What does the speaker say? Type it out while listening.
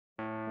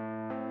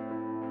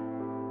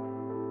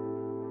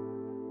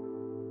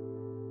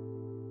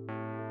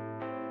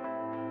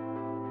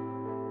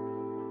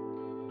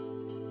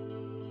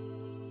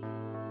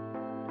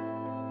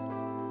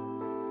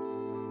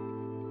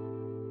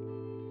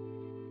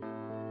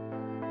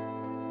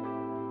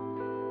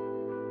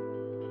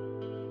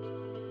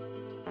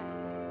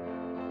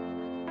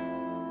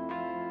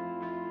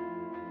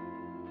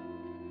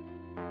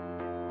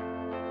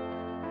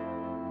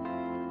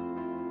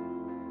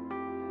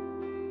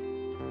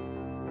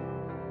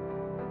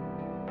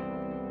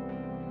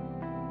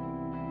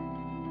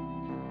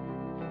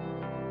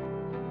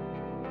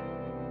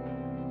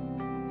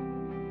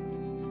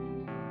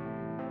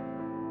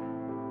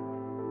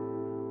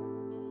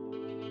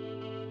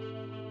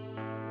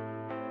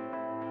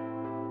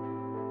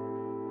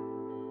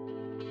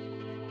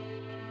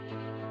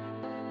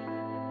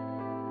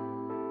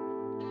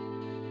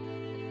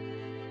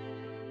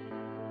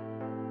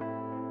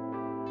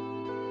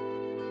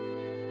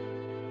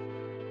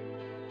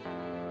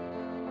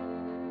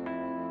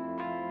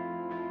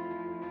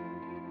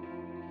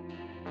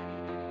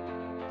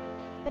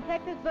The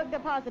Texas Book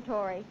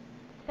Depository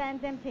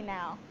stands empty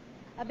now,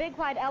 a big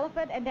white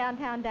elephant in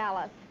downtown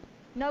Dallas.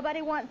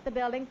 Nobody wants the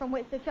building from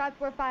which the shots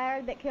were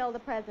fired that killed the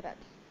president.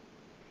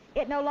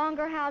 It no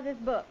longer houses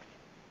books.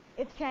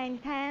 It's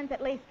changed hands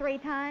at least 3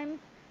 times,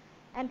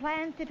 and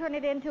plans to turn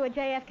it into a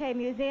JFK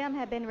museum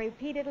have been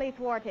repeatedly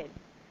thwarted.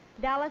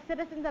 Dallas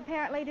citizens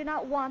apparently do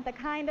not want the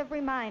kind of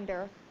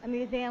reminder a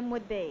museum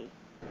would be.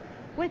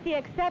 With the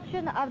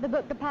exception of the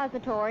book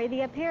depository,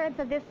 the appearance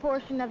of this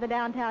portion of the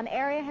downtown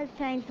area has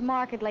changed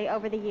markedly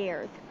over the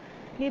years.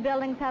 New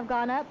buildings have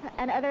gone up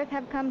and others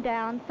have come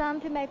down,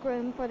 some to make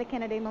room for the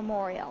Kennedy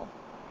Memorial.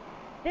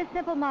 This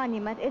simple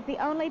monument is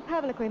the only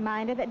public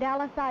reminder that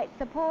Dallasites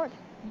support,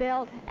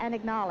 built, and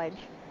acknowledge.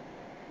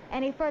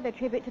 Any further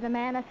tribute to the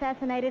man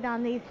assassinated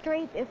on these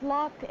streets is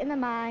locked in the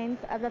minds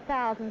of the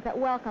thousands that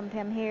welcomed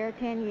him here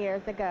 10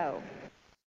 years ago.